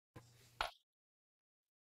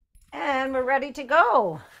and we're ready to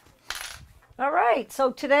go. All right,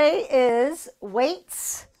 so today is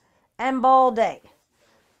weights and ball day.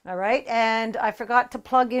 All right, and I forgot to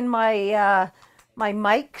plug in my my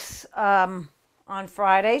mics on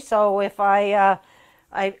Friday, so if I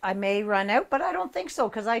may run out, but I don't think so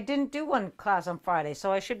because I didn't do one class on Friday,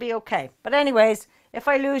 so I should be okay. But anyways, if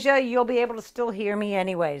I lose you, you'll be able to still hear me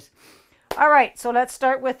anyways. All right, so let's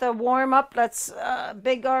start with a warm up. Let's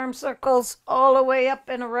big arm circles all the way up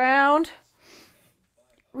and around,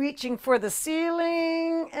 reaching for the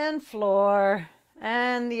ceiling and floor,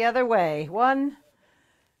 and the other way. 1,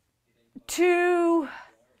 2,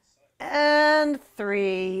 and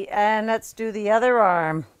 3, and let's do the other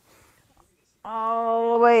arm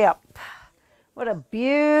all the way up. What a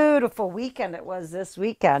beautiful weekend it was this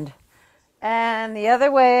weekend. And the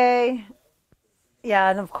other way.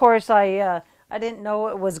 Yeah, and of course I didn't know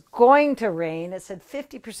it was going to rain. It said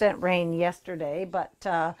 50% rain yesterday, but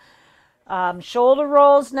shoulder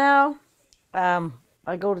rolls now.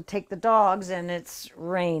 I go to take the dogs and it's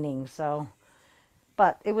raining, so,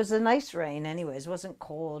 but it was a nice rain anyways, it wasn't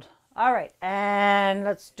cold. All right, and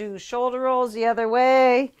let's do shoulder rolls the other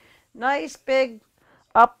way. Nice big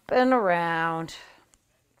up and around.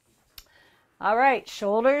 All right,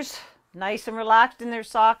 shoulders nice and relaxed in their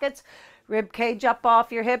sockets. Rib cage up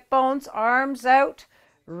off your hip bones, arms out,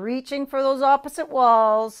 reaching for those opposite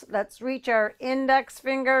walls. Let's reach our index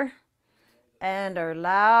finger and our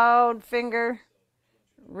loud finger,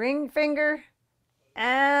 ring finger,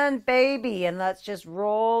 and baby. And let's just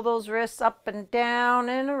roll those wrists up and down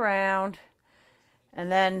and around. And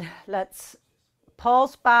then let's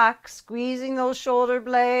pulse back, squeezing those shoulder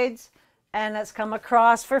blades. And let's come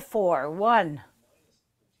across for 4. 1,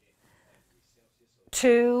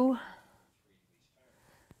 2,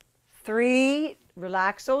 3,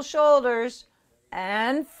 relax those shoulders,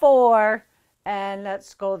 and 4, and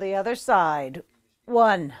let's go the other side.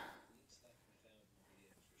 1,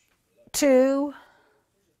 2,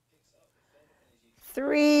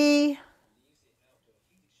 3,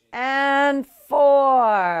 and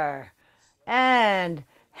 4, and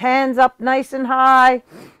hands up nice and high,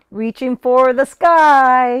 reaching for the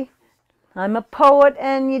sky. I'm a poet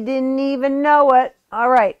and you didn't even know it. All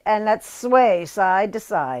right, and let's sway side to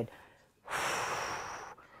side.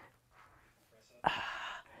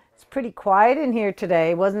 It's pretty quiet in here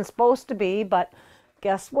today. Wasn't supposed to be, but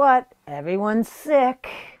guess what? Everyone's sick.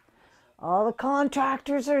 All the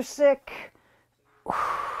contractors are sick.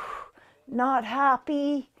 Not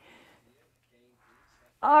happy.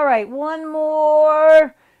 All right, one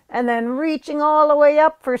more. And then reaching all the way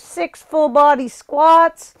up for 6 full body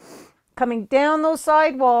squats. Coming down those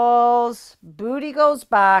side walls. Booty goes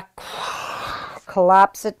back.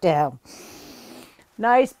 Collapse it down.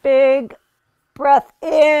 Nice big breath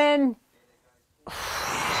in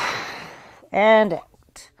and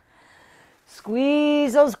out.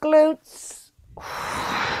 Squeeze those glutes.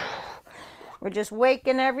 We're just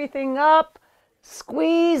waking everything up.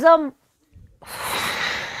 Squeeze them.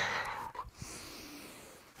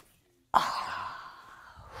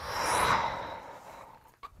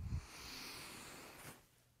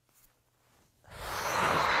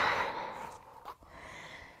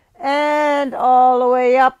 And all the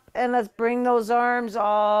way up, and let's bring those arms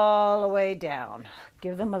all the way down.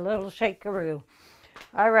 Give them a little shakaroo.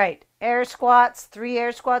 All right, air squats, 3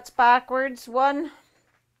 air squats backwards. 1,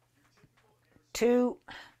 2,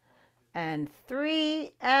 and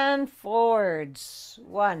 3, and forwards.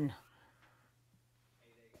 1,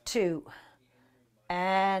 2,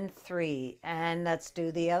 and 3. And let's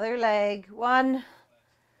do the other leg. 1,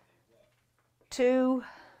 2,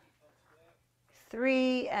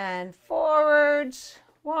 3, and forwards.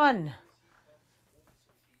 1,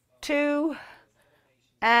 2,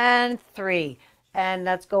 and 3. And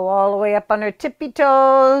let's go all the way up on our tippy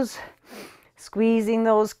toes, squeezing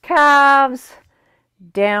those calves.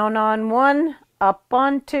 Down on 1, up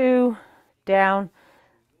on 2, down,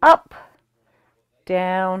 up,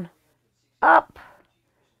 down, up,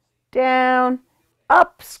 down,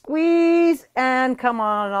 up, squeeze, and come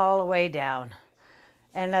on all the way down.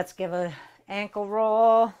 And let's give a ankle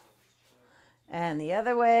roll, and the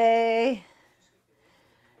other way,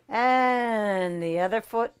 and the other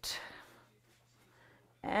foot,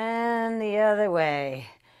 and the other way.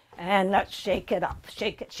 And let's shake it up.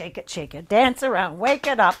 Shake it, shake it, shake it. Dance around, wake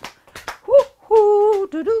it up. Woo, woo,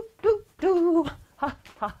 do, do, do, do. Ha,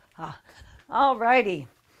 ha, ha. All righty.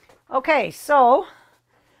 Okay, so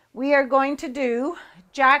we are going to do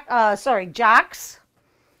jacks,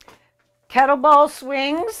 kettlebell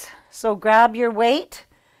swings. So grab your weight,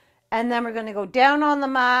 and then we're going to go down on the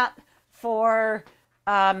mat for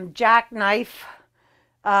jackknife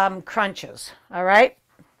crunches, all right?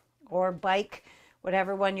 Or bike,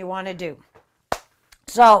 whatever one you want to do.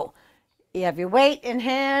 So you have your weight in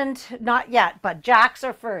hand, not yet, but jacks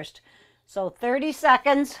are first. So 30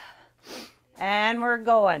 seconds and we're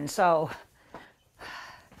going. So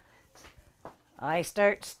I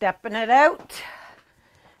start stepping it out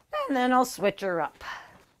and then I'll switch her up.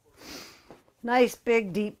 Nice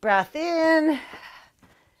big deep breath in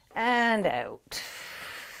and out.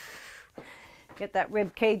 Get that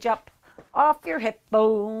rib cage up off your hip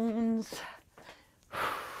bones.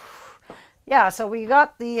 Yeah, so we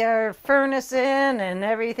got the furnace in and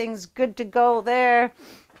everything's good to go there.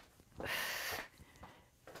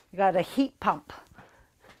 You got a heat pump.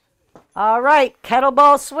 All right,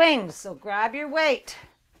 kettlebell swings. So grab your weight.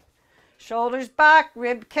 Shoulders back,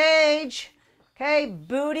 rib cage. Okay,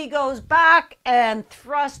 booty goes back and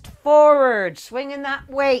thrust forward, swinging that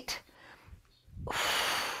weight.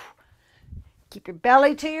 Keep your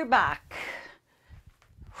belly to your back.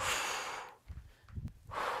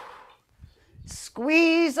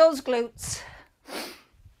 Squeeze those glutes.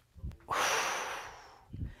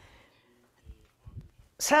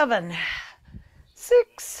 7,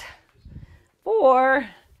 6, 4,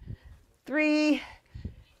 3,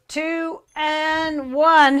 2, and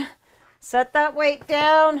 1. Set that weight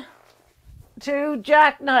down to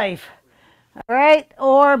jackknife. All right,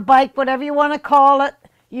 or bike, whatever you want to call it.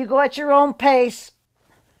 You go at your own pace,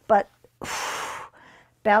 but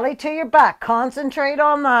belly to your back. Concentrate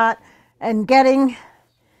on that and getting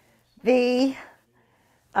the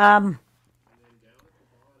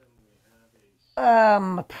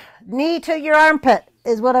knee to your armpit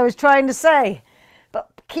is what I was trying to say. But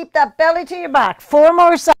keep that belly to your back. 4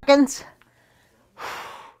 more seconds.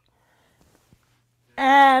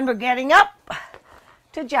 And we're getting up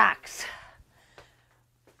to jacks.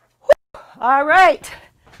 All right.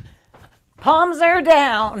 Palms are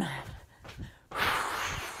down.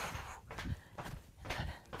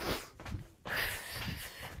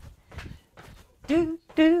 Do,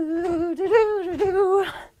 do, do, do, do, do.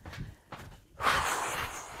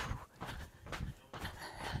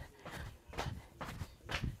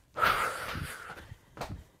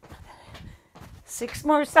 6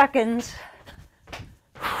 more seconds.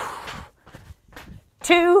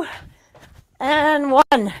 2 and 1.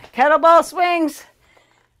 Kettlebell swings.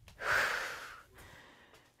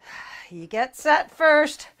 You get set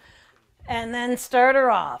first and then start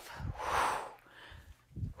her off.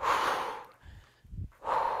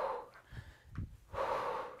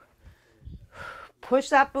 Push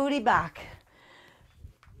that booty back.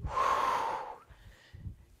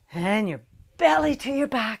 And your belly to your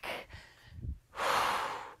back.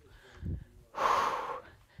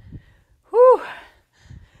 Whew.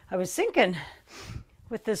 I was thinking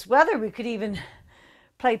with this weather we could even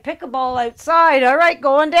play pickleball outside. All right,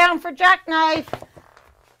 going down for jackknife.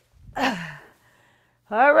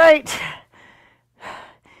 All right.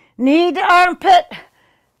 Knee to armpit.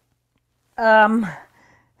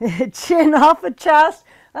 Chin off of chest.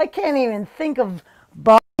 I can't even think of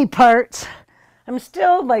body parts.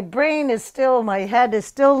 My brain is still, my head is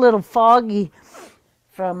still a little foggy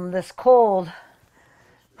from this cold.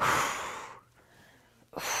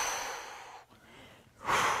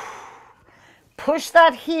 Push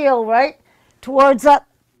that heel right towards that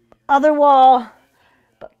other wall.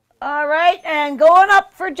 All right, and going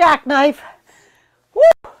up for jackknife.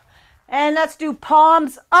 Woo! And let's do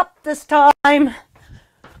palms up this time.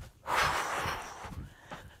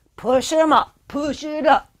 Push them up, push it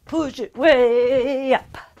up, push it way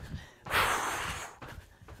up.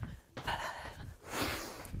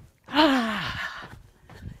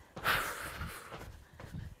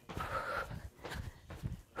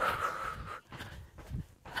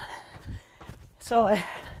 So I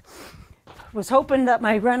was hoping that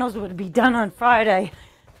my rentals would be done on Friday.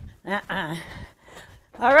 All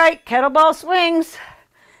right, kettlebell swings.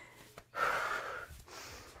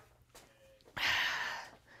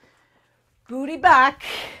 Booty back.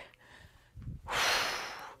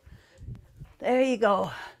 There you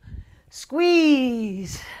go.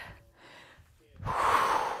 Squeeze.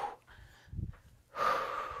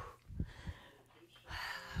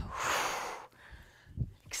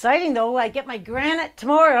 Exciting though, I get my granite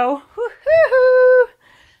tomorrow. Woo-hoo-hoo.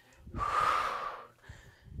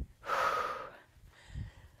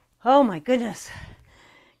 Oh my goodness.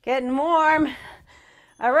 Getting warm.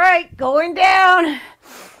 All right, going down.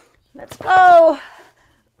 Let's go.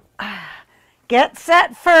 Get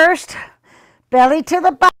set first. Belly to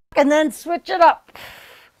the back and then switch it up.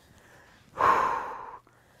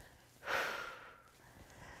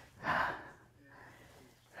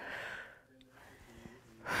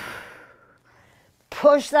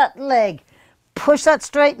 push that leg. Push that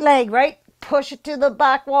straight leg, right? Push it to the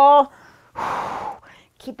back wall.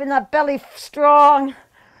 Keeping that belly strong.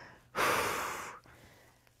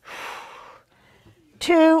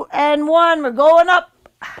 2 and 1. We're going up.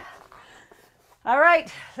 All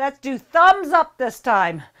right, let's do thumbs up this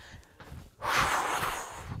time.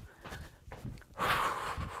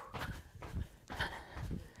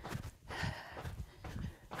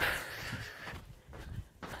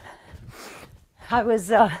 I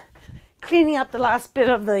was cleaning up the last bit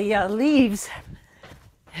of the leaves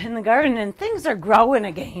in the garden, and things are growing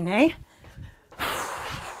again, eh?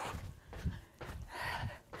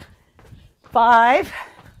 5,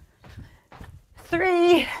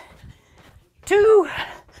 3, 2,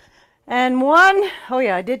 and 1. Oh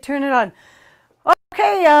yeah, I did turn it on.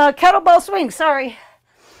 Okay, kettlebell swing, sorry.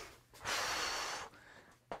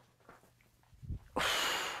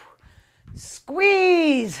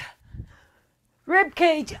 Squeeze. Rib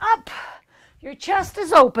cage up. Your chest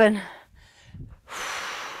is open.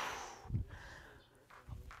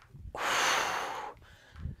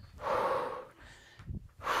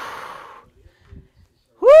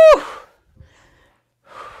 Woo!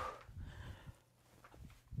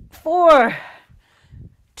 4,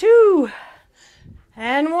 2,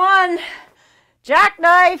 and 1.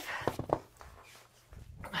 Jackknife.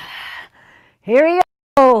 Here we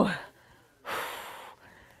go.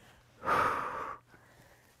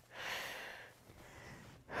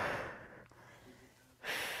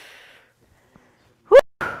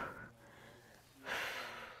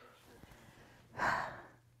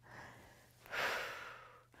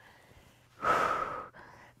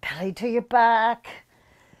 Belly to your back.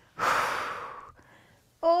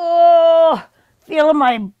 Oh, feeling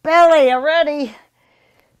my belly already.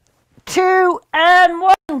 2 and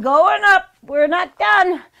 1, going up. We're not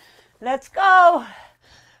done. Let's go.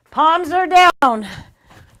 Palms are down.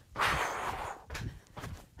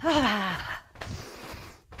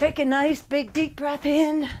 Take a nice big deep breath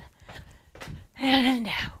in and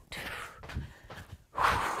out.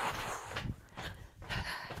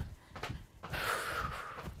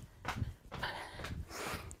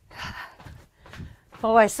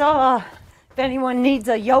 Oh, I saw if anyone needs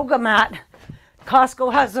a yoga mat,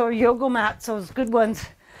 Costco has those yoga mats, those good ones,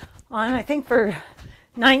 on I think for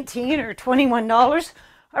 $19 or $21.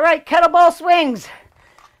 All right, kettlebell swings.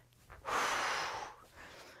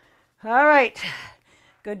 All right,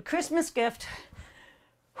 good Christmas gift.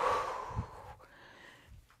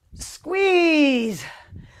 Squeeze.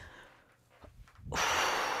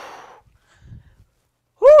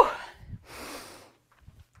 Whew.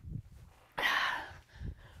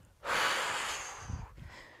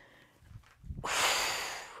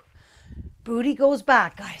 Booty goes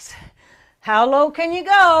back, guys. How low can you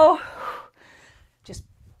go? Just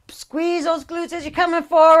squeeze those glutes as you're coming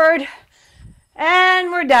forward.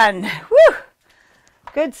 And we're done. Woo!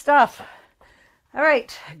 Good stuff. All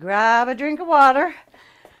right, grab a drink of water.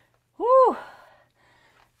 Woo!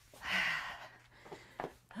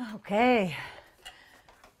 Okay.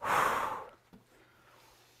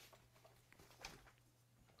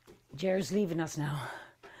 Jer's leaving us now.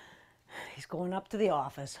 He's going up to the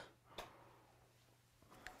office.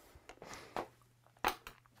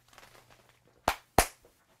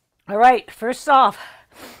 All right, first off,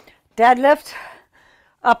 deadlift,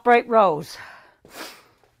 upright rows.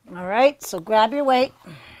 All right, so grab your weight.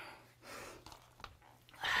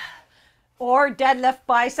 Or deadlift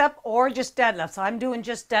bicep, or just deadlifts. I'm doing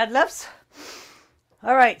just deadlifts.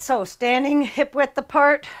 All right, so standing hip width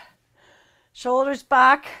apart, shoulders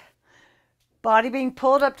back, body being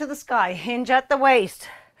pulled up to the sky, hinge at the waist,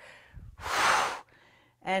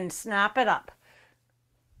 and snap it up.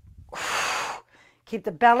 Keep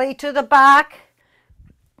the belly to the back.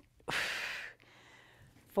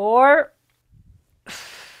 4,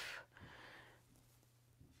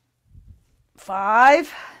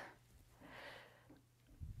 5,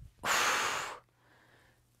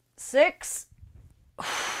 6,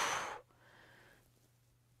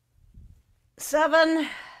 7,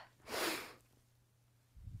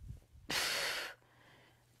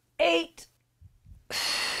 8,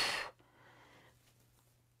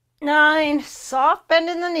 9, soft bend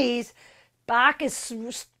in the knees. Back is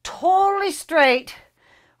totally straight.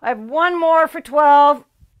 I have one more for 12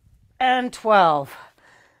 and 12.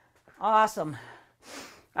 Awesome.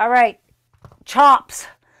 All right, chops.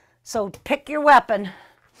 So pick your weapon.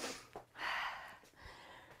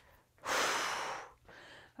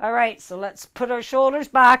 All right, so let's put our shoulders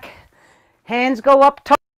back. Hands go up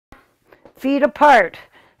top, feet apart,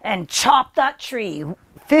 and chop that tree.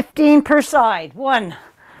 15 per side. 1,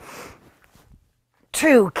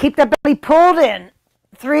 2, keep the belly pulled in.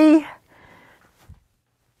 3,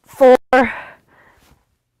 4,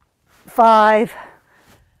 5,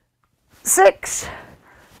 6,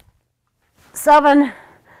 7,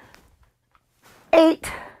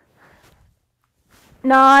 8,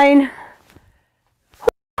 9,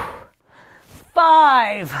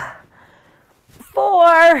 5,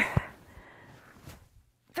 4,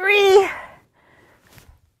 3,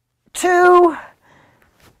 2,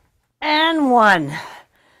 and 1.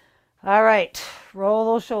 All right, roll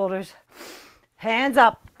those shoulders. Hands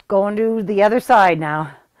up, going to the other side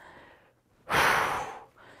now.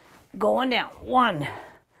 Going down. 1,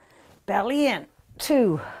 belly in.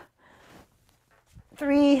 2,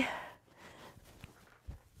 3,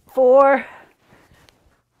 4,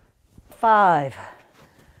 5,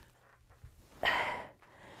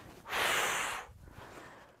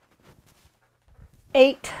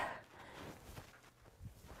 8,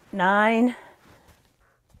 9,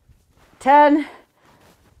 10,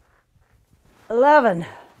 11,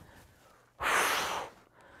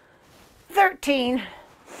 13,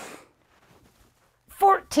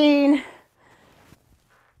 14,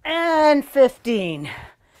 and 15.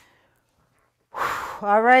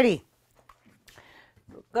 Alrighty.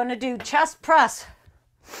 We're going to do chest press.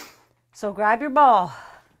 So grab your ball.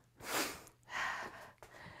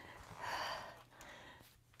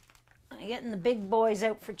 I'm getting the big boys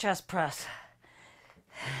out for chest press.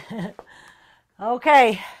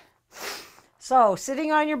 Okay. So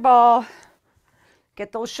sitting on your ball,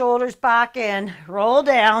 get those shoulders back in, roll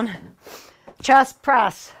down, chest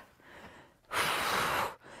press.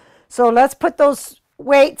 So let's put those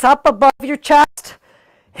weights up above your chest.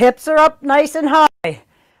 Hips are up nice and high.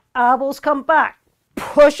 Elbows come back.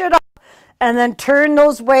 Push it up and then turn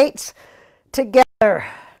those weights together.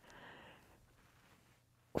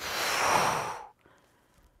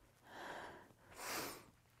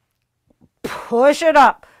 Push it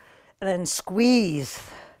up and then squeeze.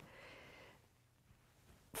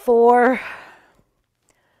 4,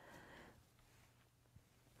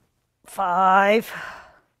 5,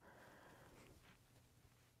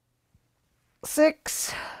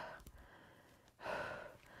 6,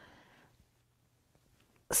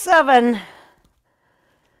 7,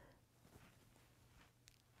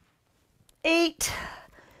 8.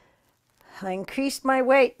 I increased my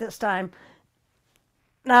weight this time.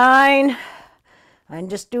 9. I'm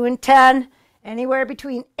just doing 10. Anywhere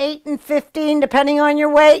between 8 and 15, depending on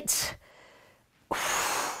your weights.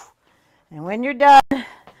 And when you're done,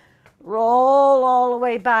 roll all the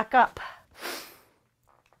way back up.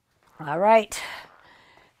 All right.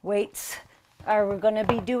 Weights we're going to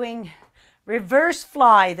be doing reverse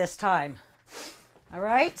fly this time. All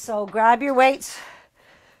right. So grab your weights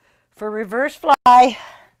for reverse fly.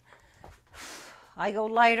 I go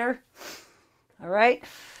lighter. All right.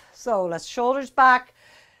 So let's shoulders back.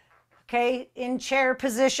 Okay, in chair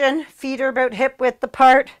position, feet are about hip width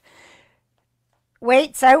apart.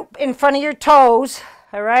 Weights out in front of your toes,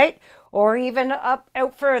 all right? Or even up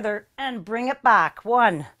out further and bring it back.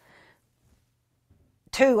 1,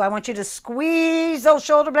 2, I want you to squeeze those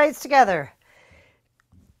shoulder blades together.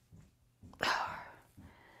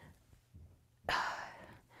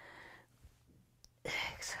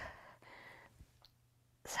 6,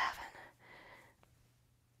 7,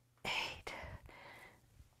 8,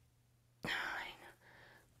 9,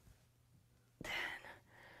 10,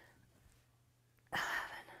 11,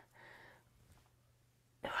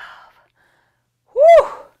 12. Woo!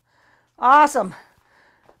 Awesome.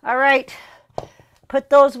 All right. Put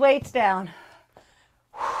those weights down.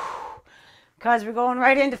 Because we're going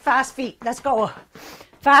right into fast feet. Let's go.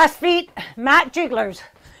 Fast feet, mat jigglers.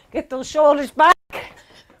 Get those shoulders back.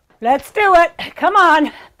 Let's do it. Come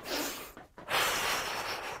on.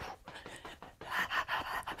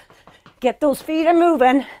 Get those feet are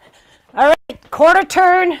moving. All right, quarter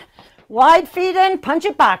turn, wide feet in, punch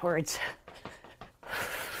it backwards.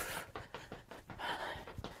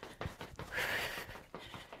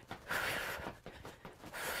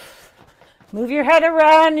 Move your head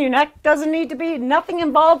around. Your neck doesn't need to be, nothing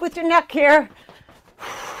involved with your neck here.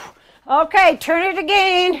 Okay, turn it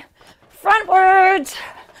again. Frontwards.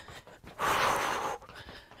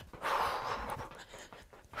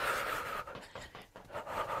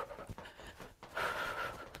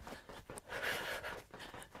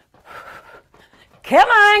 Come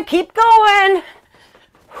on, keep going.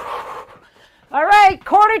 All right,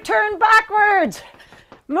 quarter turn backwards.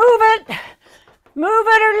 Move it. Move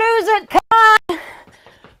it or lose it. Come on.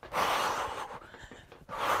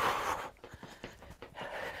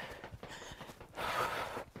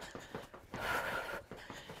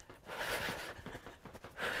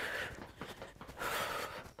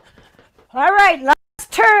 All right, last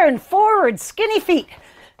turn, forward, skinny feet.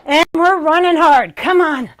 And we're running hard. Come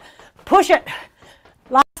on, push it.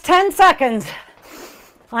 Last 10 seconds.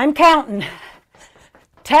 I'm counting.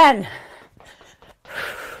 10,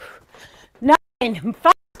 9,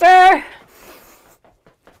 faster.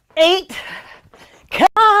 8, come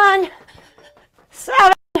on.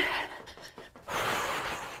 7,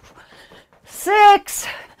 6,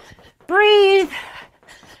 breathe.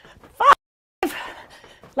 5,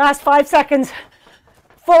 last 5 seconds.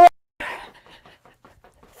 4,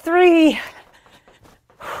 3,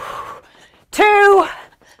 2,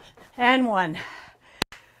 and 1.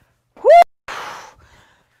 Woo!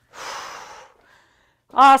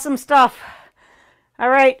 Awesome stuff. All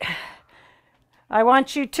right. I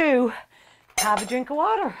want you to have a drink of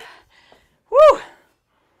water. Woo!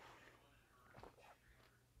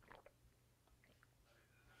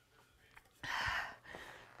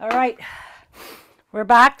 All right. We're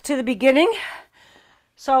back to the beginning.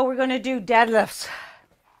 So we're going to do deadlifts.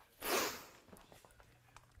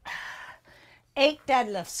 8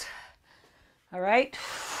 deadlifts. All right.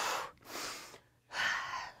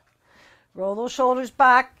 Roll those shoulders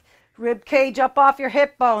back, rib cage up off your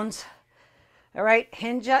hip bones. All right,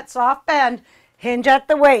 hinge at soft bend, hinge at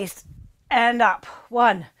the waist, and up.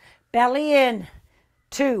 1, belly in.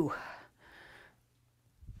 2,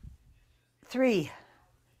 3,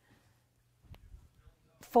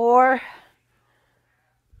 4,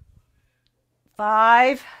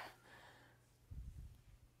 5,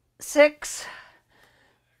 6,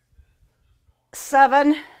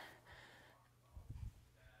 7,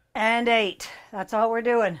 and 8. That's all we're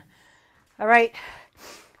doing. All right,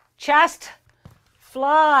 chest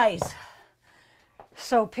flies.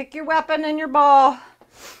 So pick your weapon and your ball.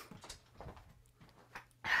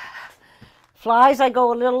 Flies, I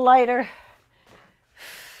go a little lighter.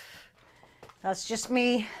 That's just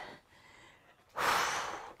me.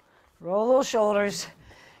 Roll those shoulders.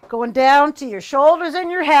 Going down to your shoulders and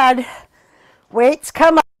your head. Weights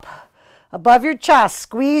come up above your chest.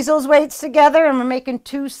 Squeeze those weights together and we're making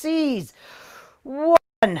 2 C's. 1,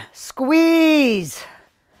 squeeze.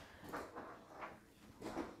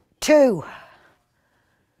 2,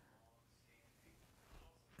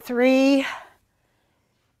 3,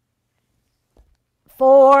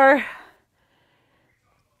 4,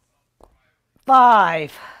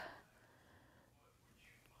 5,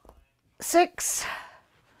 6,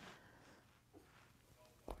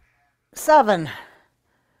 7,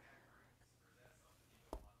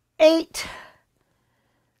 8,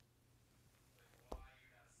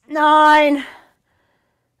 9.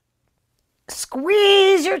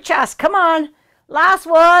 Squeeze your chest. Come on. Last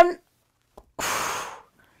one.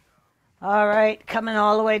 All right, coming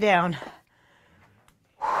all the way down.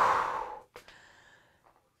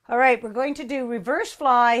 All right, we're going to do reverse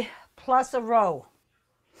fly plus a row.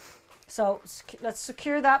 So let's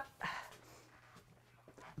secure that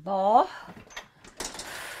ball.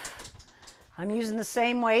 I'm using the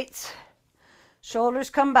same weights. Shoulders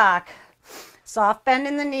come back. Soft bend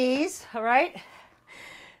in the knees, all right?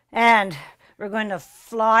 And we're going to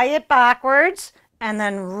fly it backwards and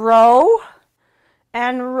then row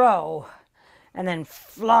and row. And then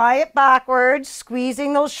fly it backwards,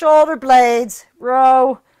 squeezing those shoulder blades.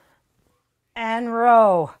 Row and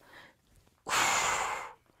row.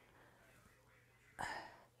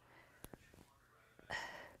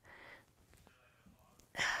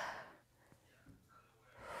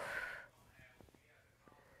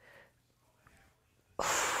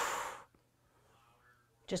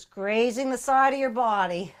 Just grazing the side of your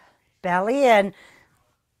body, belly in.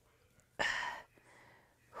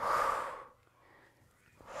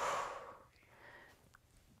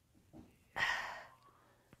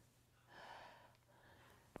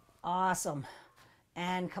 Awesome.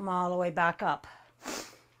 And come all the way back up.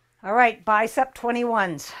 All right, bicep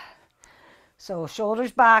 21s. So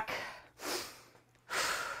shoulders back.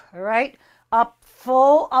 All right, up,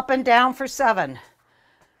 full up and down for 7.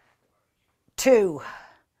 2,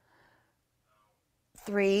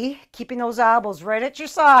 3, keeping those elbows right at your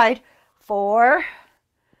side. 4,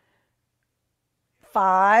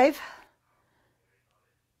 5,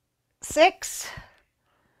 6,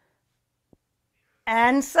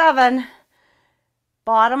 and 7.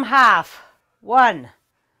 Bottom half. 1,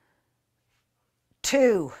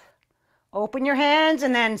 2. Open your hands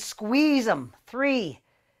and then squeeze them. 3.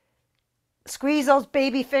 Squeeze those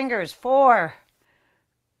baby fingers. 4,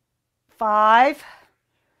 5,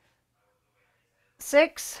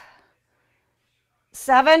 6,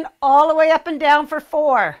 7. All the way up and down for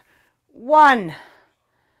 4. 1,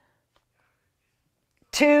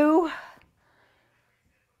 2,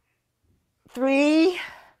 3,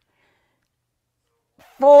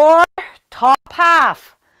 4, top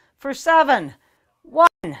half for 7. 1,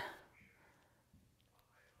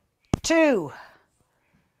 2,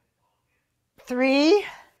 3,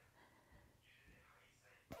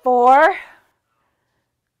 4,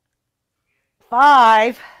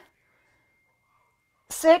 5,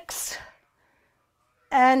 6,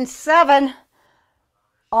 and 7.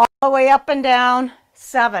 All the way up and down.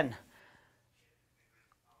 7.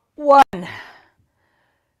 1,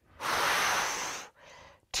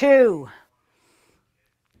 2,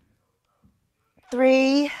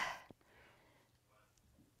 3,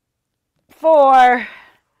 4,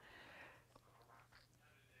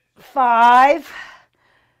 5,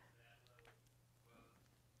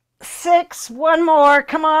 6. One more.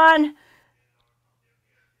 Come on.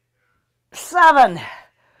 7.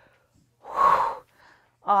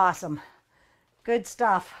 Awesome. Good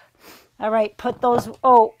stuff. All right, put those.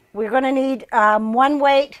 Oh, we're going to need one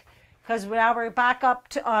weight because now we're back up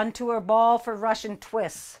onto our ball for Russian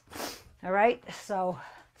twists. All right, so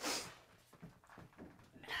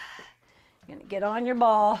you're going to get on your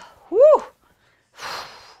ball. Woo!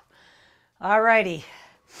 All righty.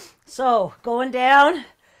 So going down.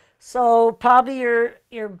 So probably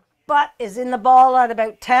your butt is in the ball at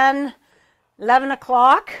about 10, 11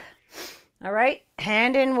 o'clock. All right,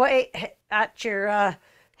 hand in weight at your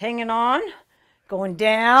hanging on, going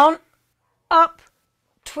down, up,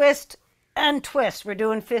 twist, and twist. We're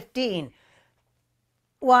doing 15.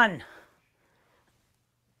 1,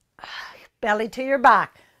 belly to your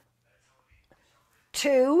back.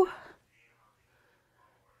 2,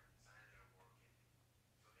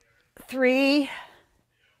 3,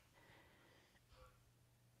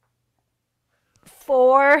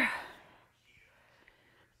 4,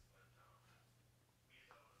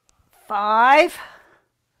 5,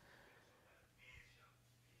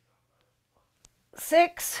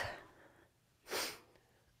 6,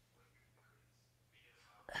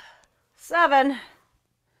 7,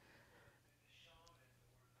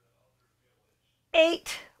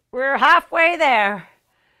 8. We're halfway there.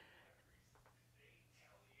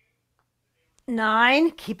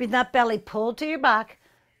 9, keeping that belly pulled to your back.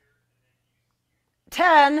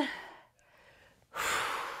 10,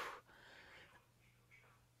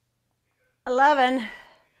 11.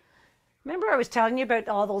 Remember I was telling you about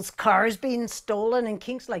all those cars being stolen in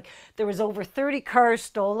Kinks? Like there was over 30 cars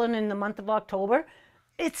stolen in the month of October.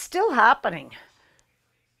 It's still happening.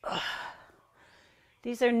 Ugh.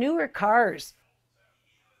 These are newer cars.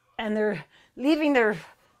 And they're leaving their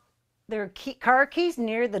car keys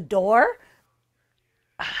near the door.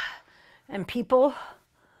 And people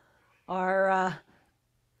are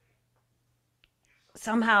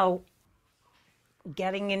somehow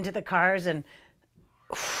getting into the cars and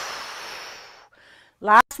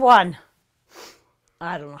last one.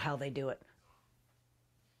 I don't know how they do it.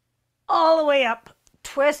 All the way up.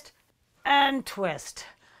 Twist and twist.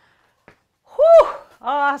 Whew!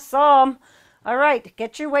 Awesome. All right,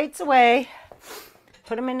 get your weights away.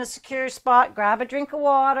 Put them in a secure spot. Grab a drink of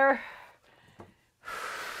water.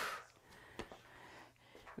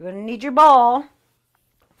 You're going to need your ball.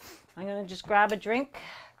 I'm going to just grab a drink.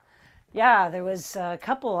 Yeah, there was a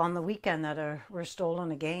couple on the weekend that were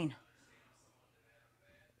stolen again.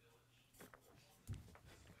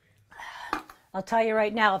 I'll tell you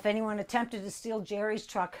right now, if anyone attempted to steal Jerry's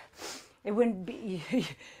truck, it wouldn't be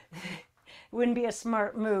a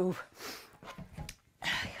smart move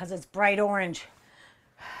because it's bright orange.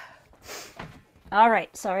 All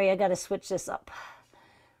right, sorry, I got to switch this up.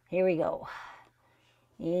 Here we go.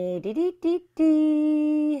 There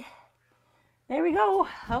we go.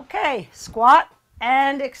 Okay, squat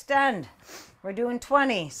and extend. We're doing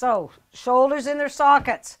 20. So shoulders in their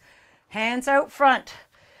sockets, hands out front,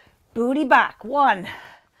 booty back. 1,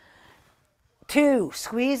 2,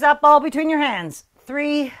 squeeze that ball between your hands.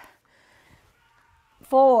 3,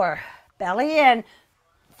 4, belly in.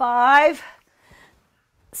 5,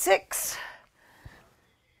 6,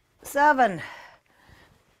 7,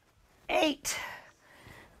 8,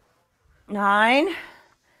 9,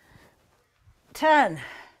 10,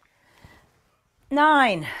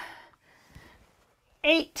 9,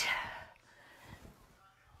 8,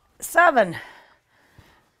 7,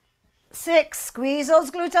 6, squeeze those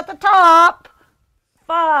glutes at the top.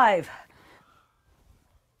 5,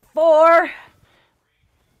 4,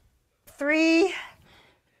 3,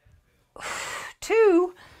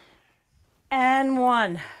 2, and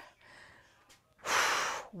 1.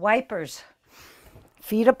 Wipers.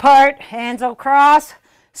 Feet apart, hands across,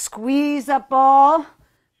 squeeze that ball,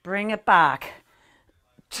 bring it back.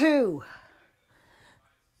 2,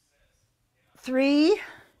 3,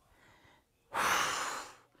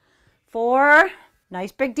 4,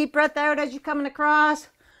 Nice big deep breath out as you're coming across.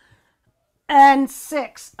 And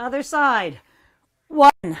 6. Other side.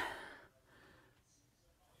 1,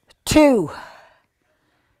 2,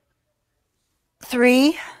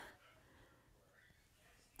 3,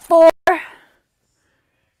 4,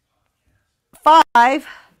 5,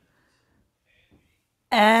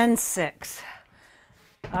 and 6.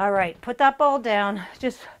 All right, put that ball down.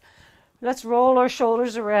 Just let's roll our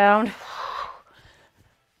shoulders around.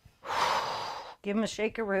 Give them a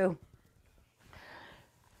shakeroo.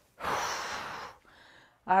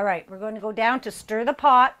 All right, we're going to go down to stir the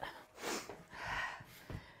pot.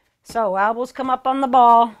 So elbows come up on the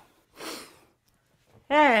ball.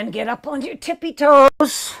 And get up on your tippy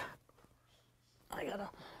toes. I gotta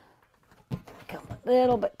come a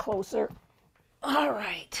little bit closer. All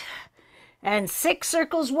right. And 6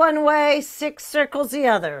 circles one way, 6 circles the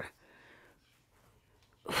other.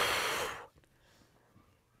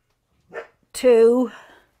 2,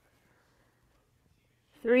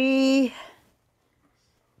 3,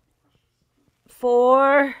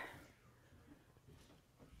 4,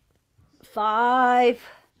 5,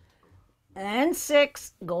 and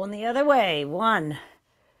 6. Going the other way. 1,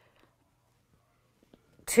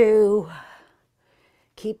 2.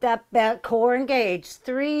 Keep that core engaged.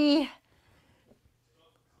 3,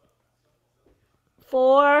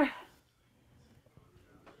 4,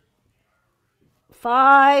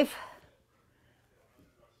 5,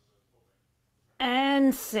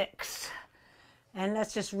 and 6. And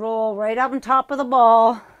let's just roll right up on top of the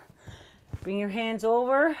ball. Bring your hands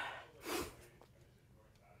over.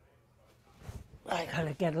 I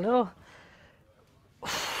gotta get a little.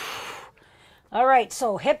 All right,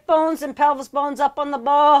 so hip bones and pelvis bones up on the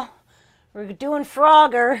ball. We're doing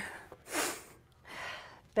Frogger.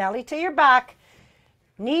 Belly to your back,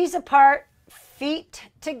 knees apart, feet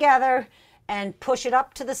together, and push it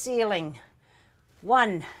up to the ceiling.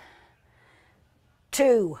 1,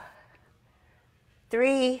 2,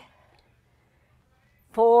 3,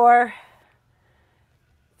 4,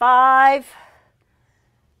 5,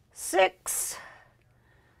 6,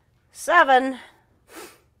 7,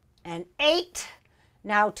 and 8.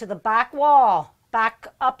 Now to the back wall, back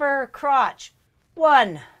upper crotch.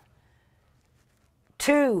 1,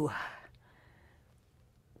 2,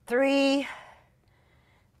 3,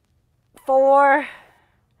 4,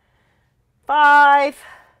 5,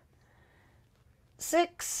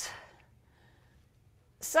 6,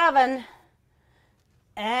 7,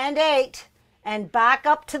 and 8. And back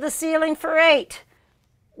up to the ceiling for 8.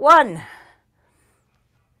 1,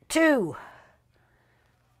 2,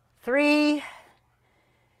 3,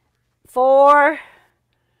 4,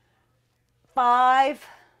 5,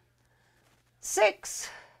 6,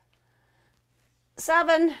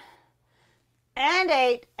 7, and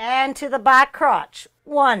 8. And to the back crotch.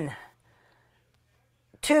 1,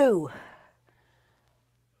 2,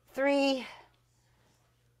 3,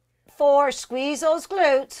 4. Squeeze those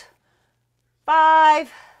glutes.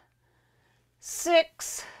 5,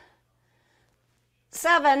 6,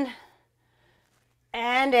 7,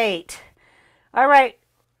 and 8. All right,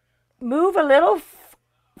 move a little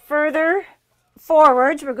further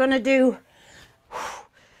forwards. We're going to do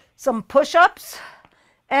some push-ups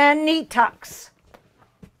and knee tucks.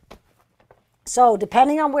 So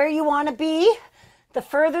depending on where you want to be, the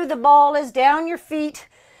further the ball is down your feet,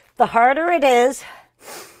 the harder it is.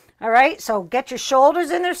 All right, so get your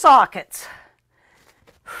shoulders in their sockets.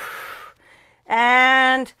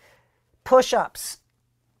 And push-ups.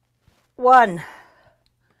 1,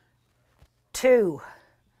 2.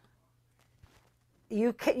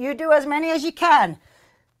 You do as many as you can.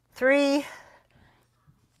 3,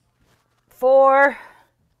 4,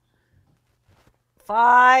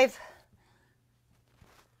 5,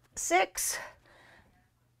 6,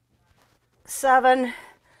 7,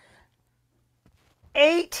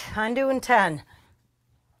 8. I'm doing 10.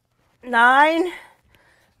 9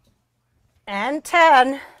 and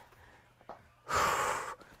 10.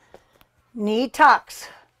 Knee tucks.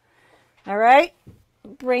 All right,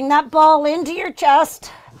 bring that ball into your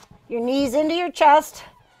chest, your knees into your chest,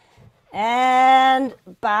 and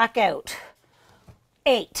back out.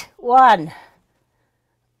 8. 1,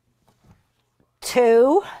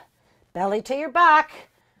 2, belly to your back.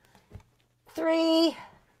 3,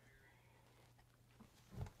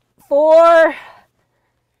 4,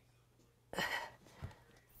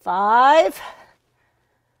 5,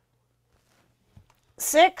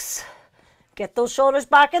 6. Get those shoulders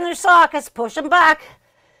back in their sockets. Push them back.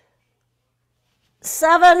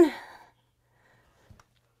 7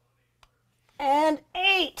 and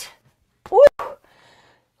 8. Woo!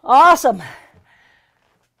 Awesome.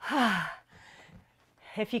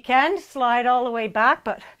 If you can, slide all the way back,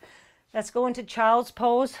 but let's go into child's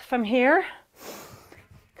pose from here.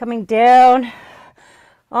 Coming down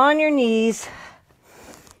on your knees,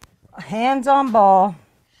 hands on ball.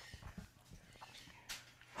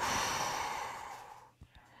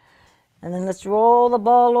 And then let's roll the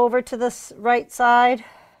ball over to the right side.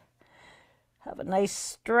 Have a nice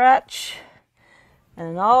stretch. And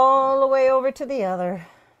then all the way over to the other.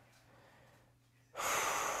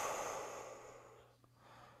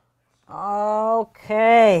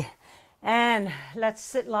 Okay. And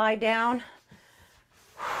let's lie down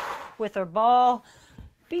with our ball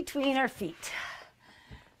between our feet.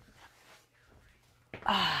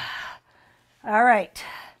 All right.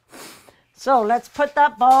 So let's put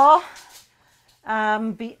that ball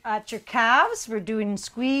at your calves. We're doing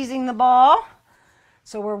squeezing the ball.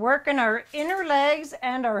 So we're working our inner legs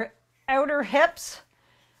and our outer hips.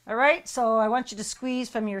 All right, so I want you to squeeze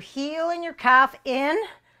from your heel and your calf in.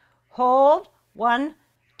 Hold. 1,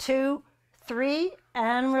 2, 3,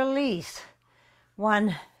 and release.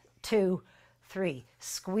 1, 2, 3.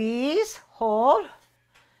 Squeeze, hold,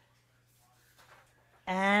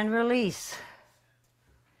 and release.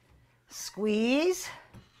 Squeeze,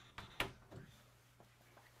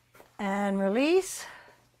 and release.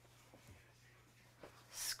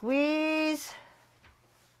 Squeeze,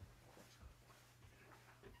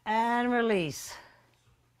 and release.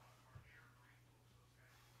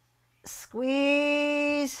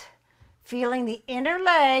 Squeeze, feeling the inner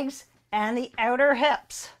legs and the outer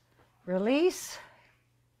hips. Release.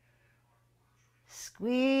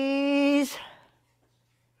 Squeeze.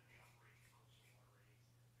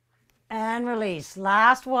 And release.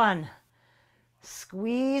 Last one.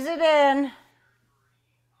 Squeeze it in.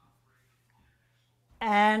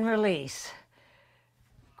 And release.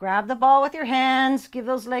 Grab the ball with your hands. Give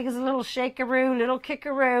those legs a little shakaroo, little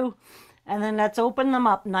kickaroo. And then let's open them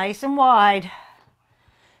up nice and wide.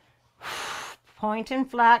 Point and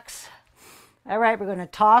flex. All right, we're going to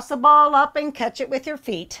toss the ball up and catch it with your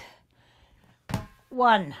feet.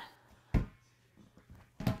 1,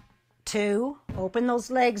 2. Open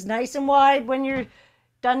those legs nice and wide when you're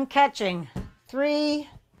done catching. 3,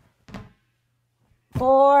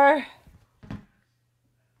 4,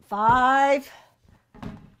 5,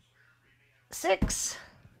 6,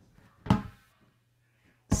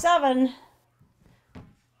 7,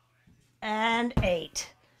 and 8.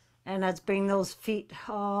 And let's bring those feet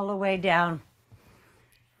all the way down.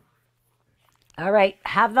 All right,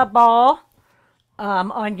 have the ball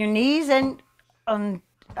on your knees and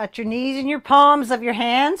at your knees and your palms of your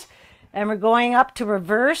hands. And we're going up to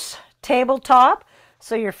reverse tabletop.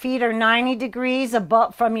 So your feet are 90 degrees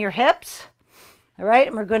above from your hips. All right,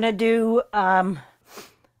 and we're going to do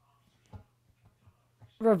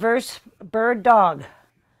reverse bird dog.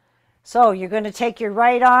 So you're going to take your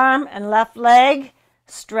right arm and left leg,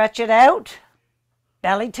 stretch it out,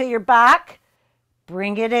 belly to your back,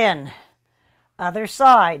 bring it in. Other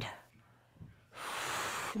side.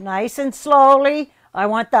 Nice and slowly. I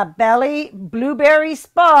want that belly, blueberry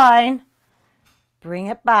spine. Bring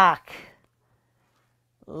it back.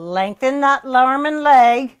 Lengthen that arm and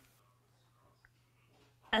leg.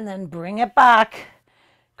 And then bring it back.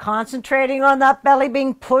 Concentrating on that belly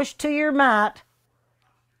being pushed to your mat.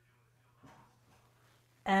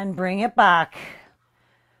 And bring it back.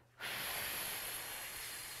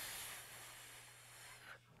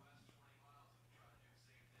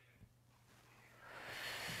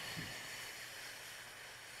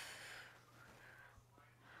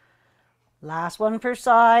 Last one per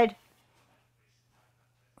side.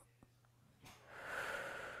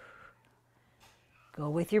 Go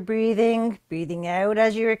with your breathing, breathing out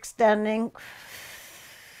as you're extending.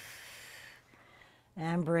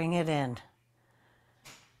 And bring it in.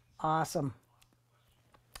 Awesome.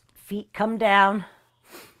 Feet come down.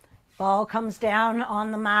 Ball comes down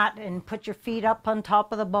on the mat and put your feet up on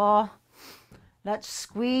top of the ball. Let's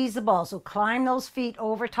squeeze the ball. So climb those feet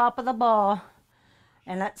over top of the ball.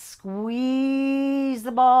 And let's squeeze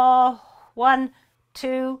the ball. 1,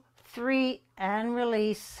 2, 3, and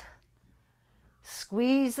release.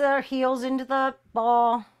 Squeeze the heels into the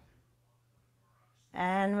ball.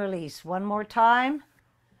 And release. One more time.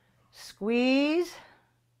 Squeeze.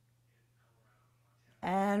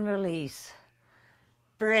 And release.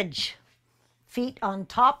 Bridge. Feet on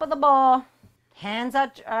top of the ball. Hands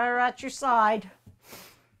are at your side.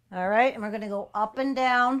 All right, and we're going to go up and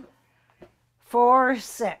down. 4,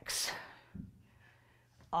 6.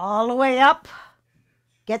 All the way up.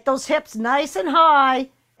 Get those hips nice and high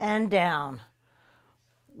and down.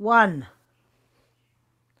 1,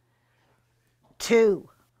 2,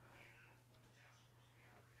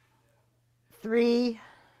 3,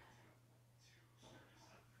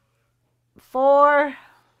 4,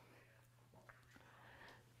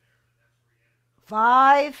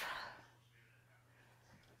 5,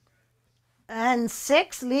 and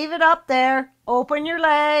 6. Leave it up there. Open your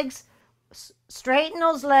legs. Straighten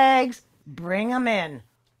those legs. Bring them in.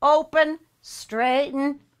 Open,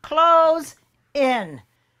 straighten, close, in.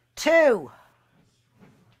 2,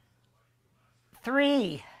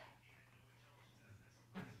 3,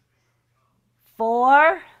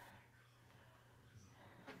 4,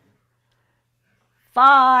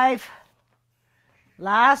 5,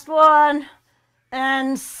 last one,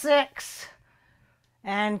 and 6.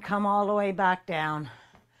 And come all the way back down.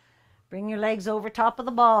 Bring your legs over top of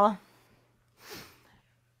the ball.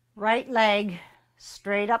 Right leg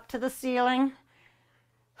straight up to the ceiling.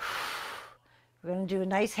 We're going to do a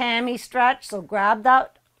nice hammy stretch. So grab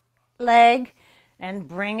that leg and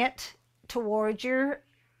bring it towards your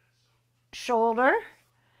shoulder.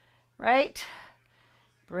 Right?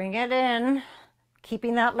 Bring it in,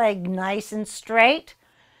 keeping that leg nice and straight.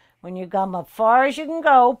 When you come as far as you can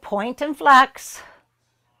go, point and flex.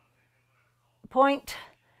 Point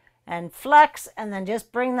and flex, and then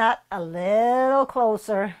just bring that a little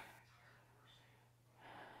closer.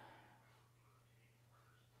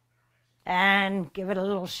 And give it a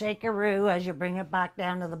little shakeroo as you bring it back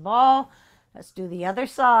down to the ball. Let's do the other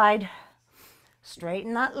side.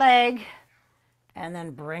 Straighten that leg, and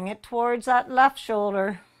then bring it towards that left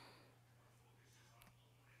shoulder.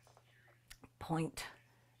 Point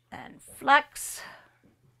and flex.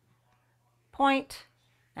 Point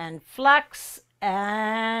and flex,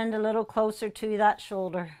 and a little closer to that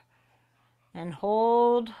shoulder. And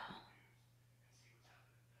hold.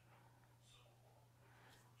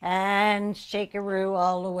 And shakeroo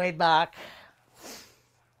all the way back.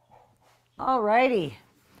 Alrighty.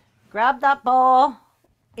 Grab that ball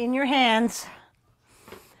in your hands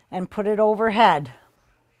and put it overhead.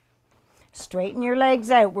 Straighten your legs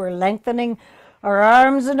out. We're lengthening our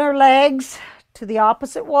arms and our legs to the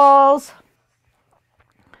opposite walls.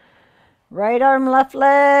 Right arm, left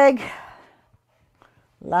leg.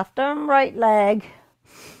 Left arm, right leg.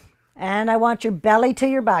 And I want your belly to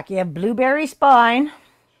your back. You have blueberry spine.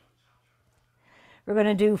 We're going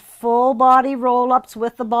to do full body roll-ups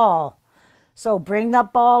with the ball. So bring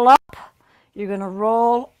that ball up. You're going to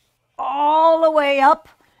roll all the way up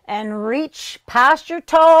and reach past your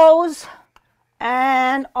toes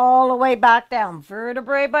and all the way back down.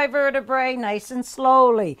 Vertebrae by vertebrae, nice and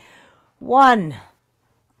slowly. 1,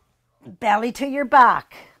 belly to your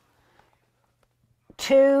back.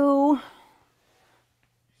 2,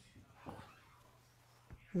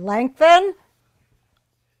 lengthen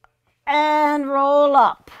and roll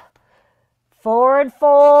up. Forward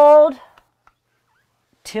fold.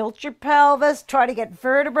 Tilt your pelvis. Try to get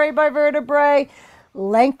vertebrae by vertebrae.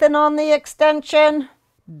 Lengthen on the extension.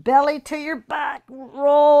 Belly to your back.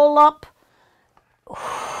 Roll up.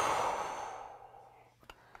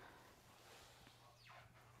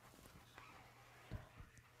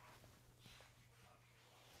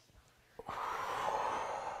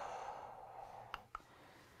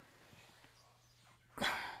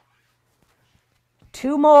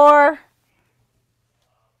 Two more.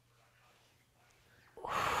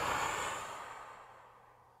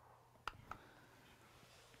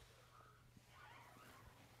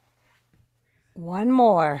 One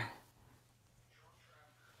more.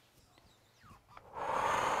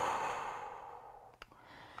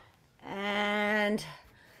 And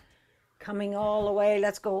coming all the way,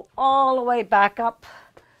 let's go all the way back up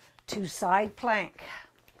to side plank.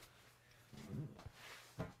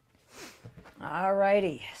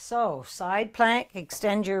 Alrighty, so side plank,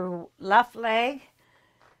 extend your left leg,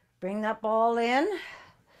 bring that ball in,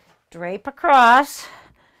 drape across,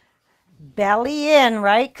 belly in,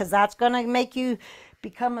 right? Because that's going to make you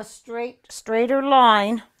become a straighter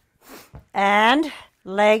line, and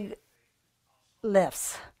leg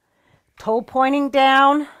lifts. Toe pointing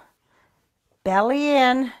down, belly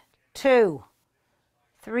in, 2,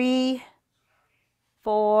 3,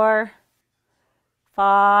 4,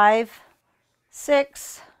 5,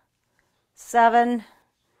 6, 7,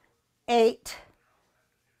 8,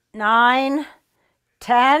 9,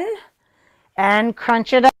 10, and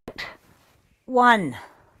crunch it out. 1,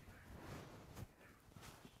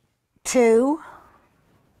 2,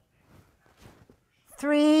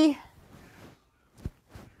 3,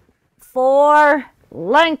 4,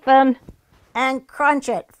 lengthen and crunch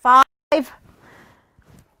it. 5,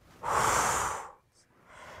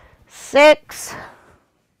 6,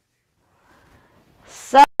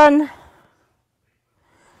 7,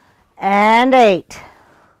 and 8.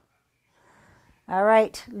 All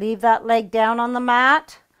right, leave that leg down on the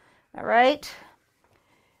mat. All right.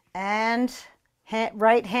 And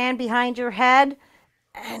right hand behind your head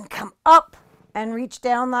and come up and reach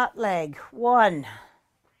down that leg. 1,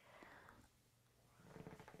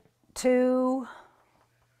 2,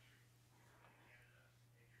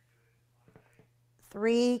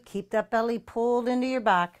 3. Keep that belly pulled into your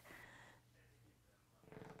back.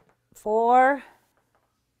 4,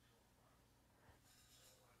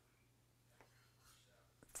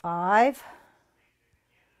 5,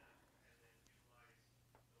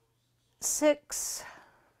 6,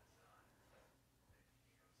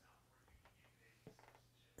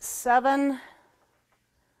 7,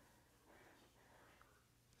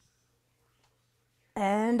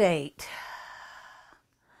 and 8.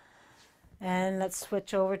 And let's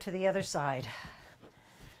switch over to the other side.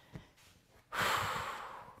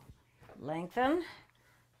 Lengthen.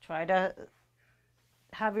 Try to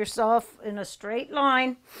have yourself in a straight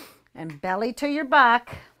line and belly to your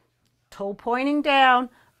back, toe pointing down,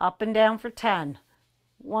 up and down for 10.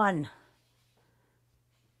 1,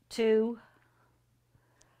 2,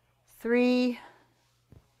 3,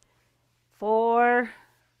 4,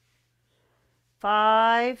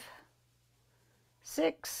 5,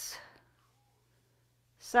 6,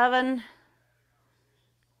 7,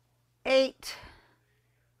 8,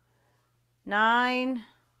 9,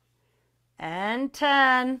 and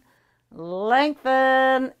 10.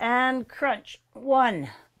 Lengthen and crunch. 1,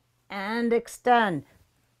 and extend.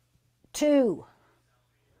 2,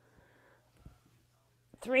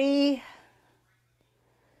 3,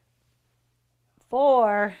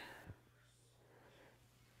 4,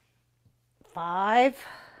 5,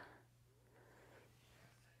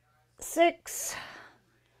 6,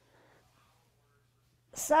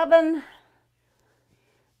 7,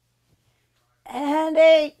 and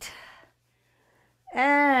 8.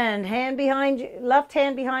 And hand behind you, left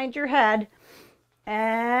hand behind your head.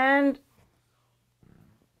 And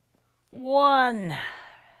 1,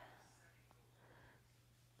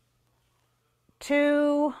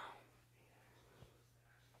 2,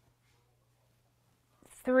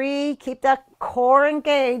 3. Keep that core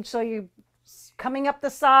engaged so you're coming up the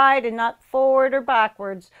side and not forward or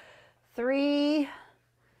backwards. 3,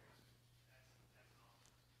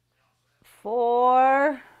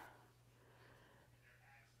 4,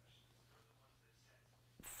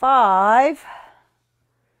 5,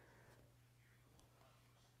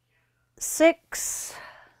 6,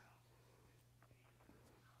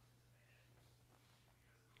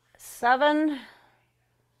 7,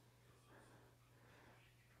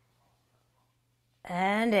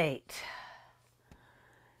 and 8.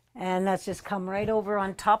 And let's just come right over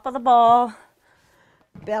on top of the ball,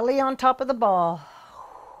 belly on top of the ball.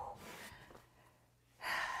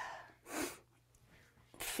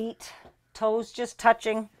 Feet, toes just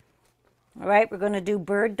touching. All right, we're going to do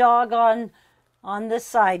bird dog on this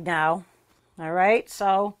side now. All right,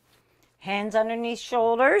 so hands underneath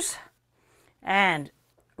shoulders and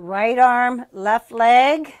right arm, left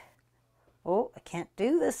leg. Oh, I can't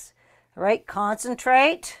do this. All right,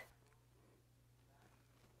 concentrate.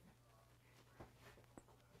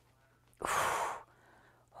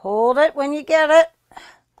 Hold it when you get it.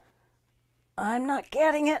 I'm not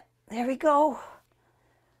getting it. There we go.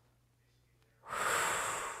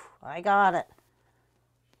 I got it.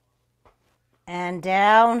 And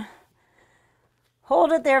down.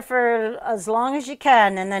 Hold it there for as long as you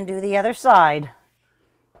can and then do the other side.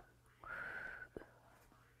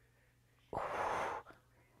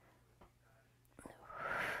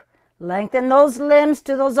 Lengthen those limbs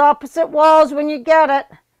to those opposite walls when you get it.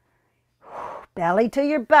 Belly to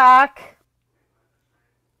your back.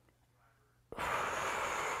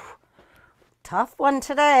 Tough one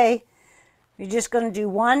today. You're just going to do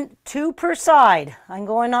 1, 2 per side. I'm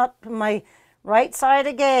going up my right side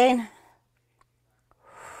again.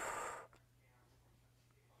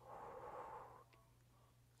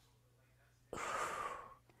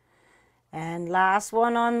 And last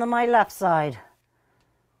one on my left side.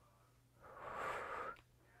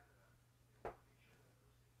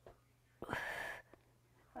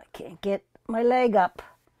 I can't get my leg up.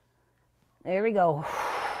 There we go.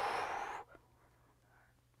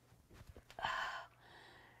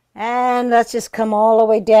 And let's just come all the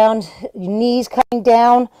way down, your knees coming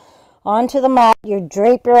down onto the mat. You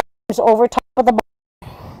drape your arms over top of the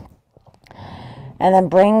ball. And then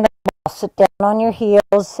bring the ball, sit down on your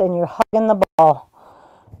heels, and you're hugging the ball.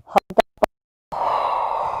 Hug the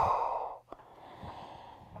ball.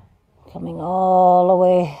 Coming all the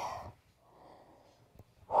way.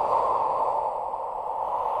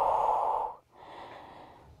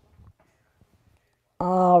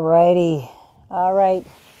 Alrighty. All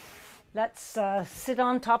Sit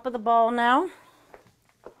on top of the ball now.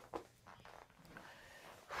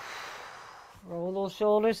 Roll those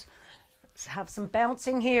shoulders. Let's have some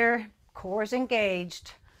bouncing here. Core's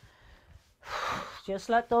engaged. Just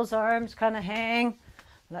let those arms kind of hang.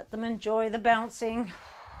 Let them enjoy the bouncing.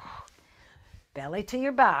 Belly to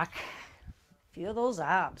your back. Feel those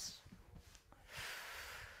abs.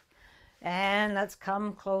 And let's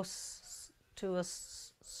come close to a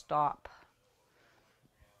stop.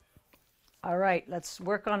 All right, let's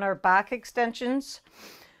work on our back extensions.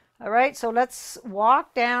 All right, so let's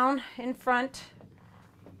walk down in front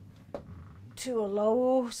to a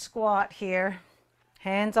low squat here.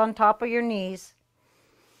 Hands on top of your knees.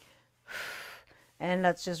 And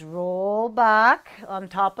let's just roll back on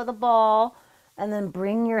top of the ball and then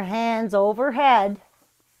bring your hands overhead.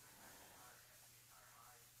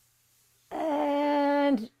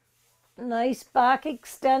 And nice back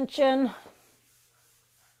extension.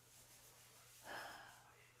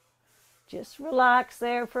 Just relax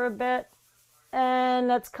there for a bit. And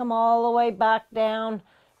let's come all the way back down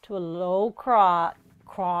to a low crouch.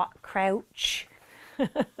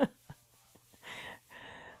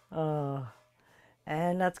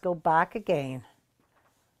 And let's go back again.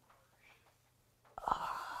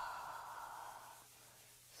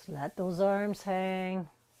 Just let those arms hang.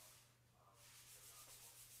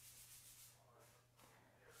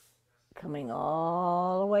 Coming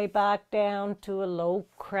all the way back down to a low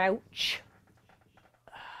crouch.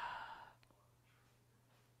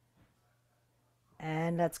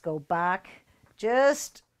 And let's go back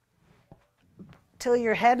just till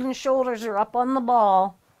your head and shoulders are up on the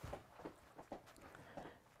ball.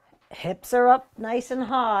 Hips are up nice and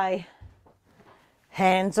high.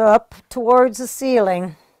 Hands are up towards the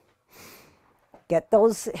ceiling. Get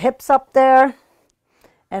those hips up there.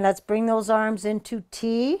 And let's bring those arms into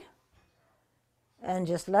T. And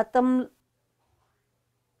just let them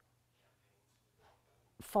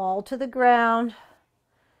fall to the ground.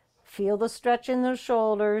 Feel the stretch in those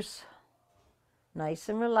shoulders. Nice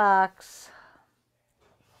and relax.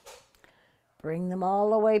 Bring them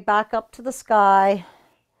all the way back up to the sky.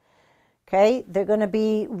 Okay, they're going to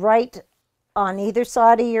be right on either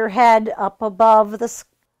side of your head, up above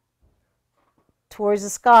towards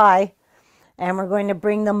the sky. And we're going to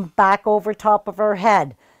bring them back over top of our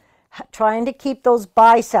head. Trying to keep those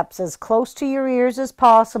biceps as close to your ears as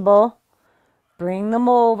possible. Bring them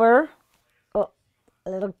over. Oh, a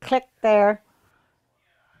little click there.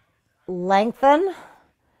 Lengthen.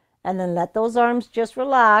 And then let those arms just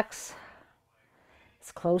relax.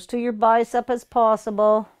 As close to your bicep as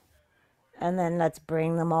possible. And then let's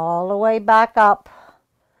bring them all the way back up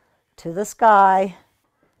to the sky.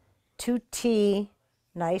 To T.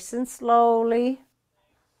 Nice and slowly.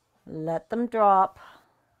 Let them drop.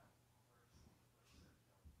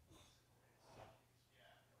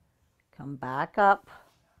 Come back up.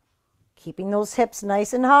 Keeping those hips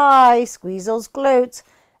nice and high. Squeeze those glutes.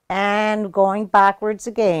 And going backwards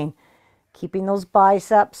again. Keeping those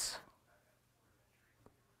biceps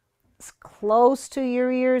as close to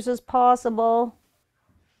your ears as possible.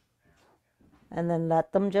 And then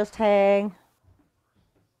let them just hang.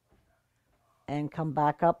 And come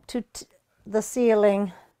back up to the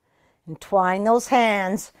ceiling. And twine those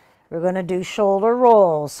hands. We're going to do shoulder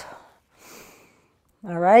rolls.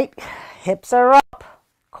 All right. Hips are up.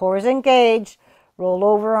 Core's engaged. Roll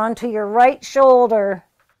over onto your right shoulder.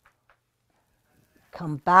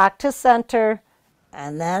 Come back to center.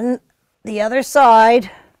 And then the other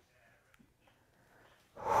side.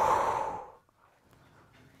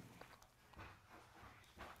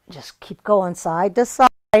 Just keep going side to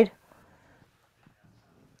side.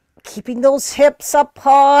 Keeping those hips up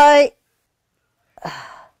high.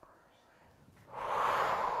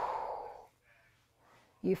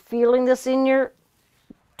 You're feeling this in your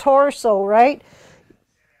torso, right?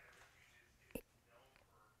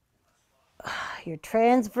 Your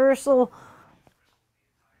transversal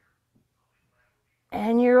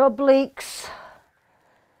and your obliques.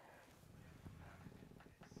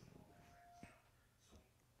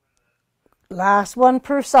 Last one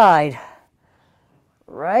per side.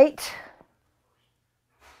 Right.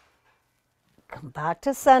 Come back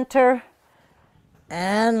to center.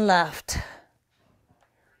 And left.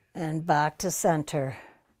 And back to center.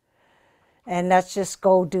 And let's just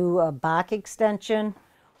go do a back extension.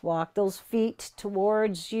 Walk those feet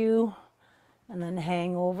towards you. And then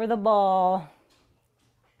hang over the ball.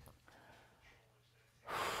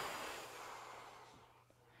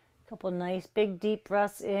 Couple nice big deep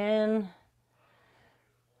breaths in.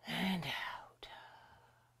 And out.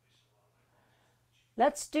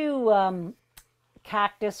 Let's do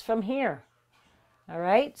cactus from here. All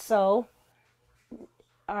right, so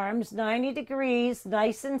Arms 90 degrees,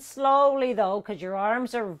 nice and slowly though, because your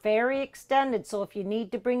arms are very extended. So if you need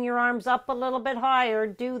to bring your arms up a little bit higher,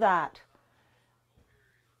 do that.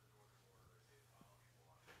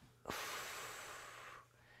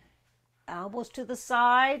 Elbows to the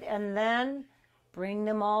side and then bring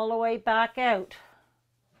them all the way back out.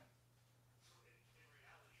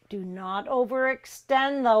 Do not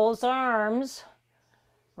overextend those arms,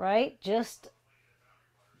 right? Just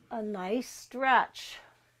a nice stretch.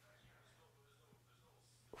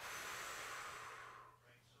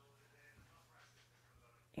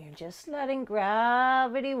 You're just letting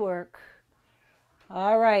gravity work.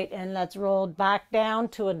 All right, and let's roll back down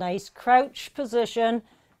to a nice crouch position.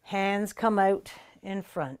 Hands come out in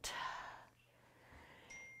front.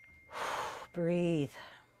 Breathe.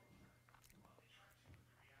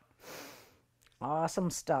 Awesome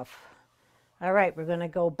stuff. All right, we're going to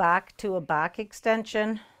go back to a back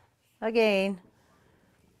extension again.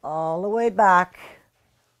 All the way back.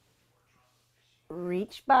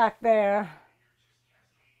 Reach back there.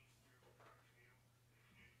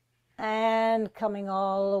 And coming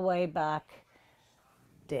all the way back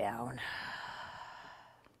down.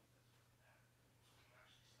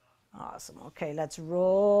 Awesome. Okay, let's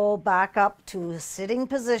roll back up to a sitting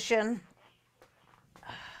position.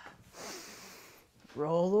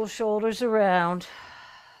 Roll those shoulders around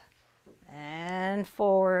and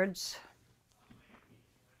forwards.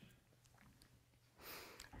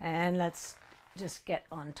 And let's just get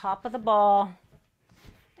on top of the ball.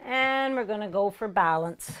 And we're going to go for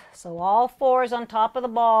balance. So all fours on top of the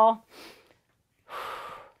ball.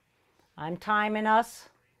 I'm timing us.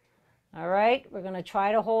 All right, we're going to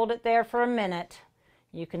try to hold it there for a minute.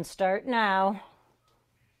 You can start now.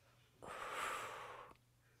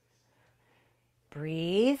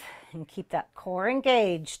 Breathe and keep that core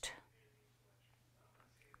engaged.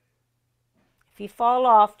 If you fall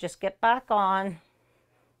off, just get back on.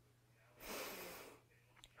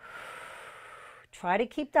 Try to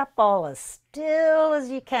keep that ball as still as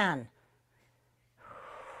you can.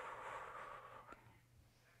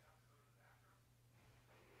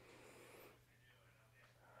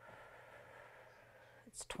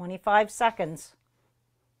 It's 25 seconds.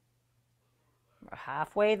 We're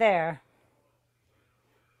halfway there.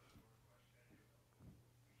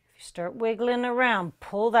 If you start wiggling around,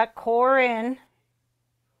 pull that core in.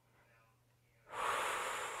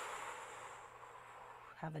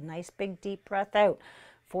 Have a nice big deep breath out.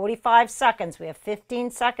 45 seconds. We have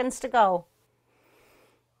 15 seconds to go.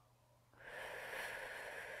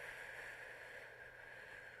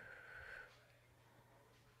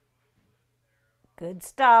 Good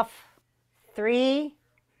stuff. 3,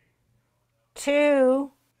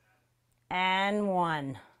 2, and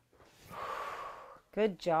 1.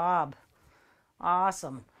 Good job.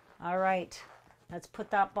 Awesome. All right. Let's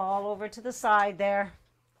put that ball over to the side there.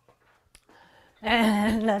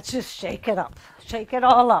 And let's just shake it up. Shake it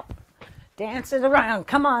all up. Dance it around.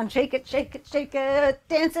 Come on, shake it, shake it, shake it.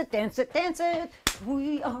 Dance it, dance it, dance it.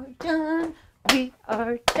 We are done. We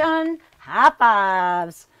are done. High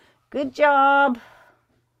fives. Good job.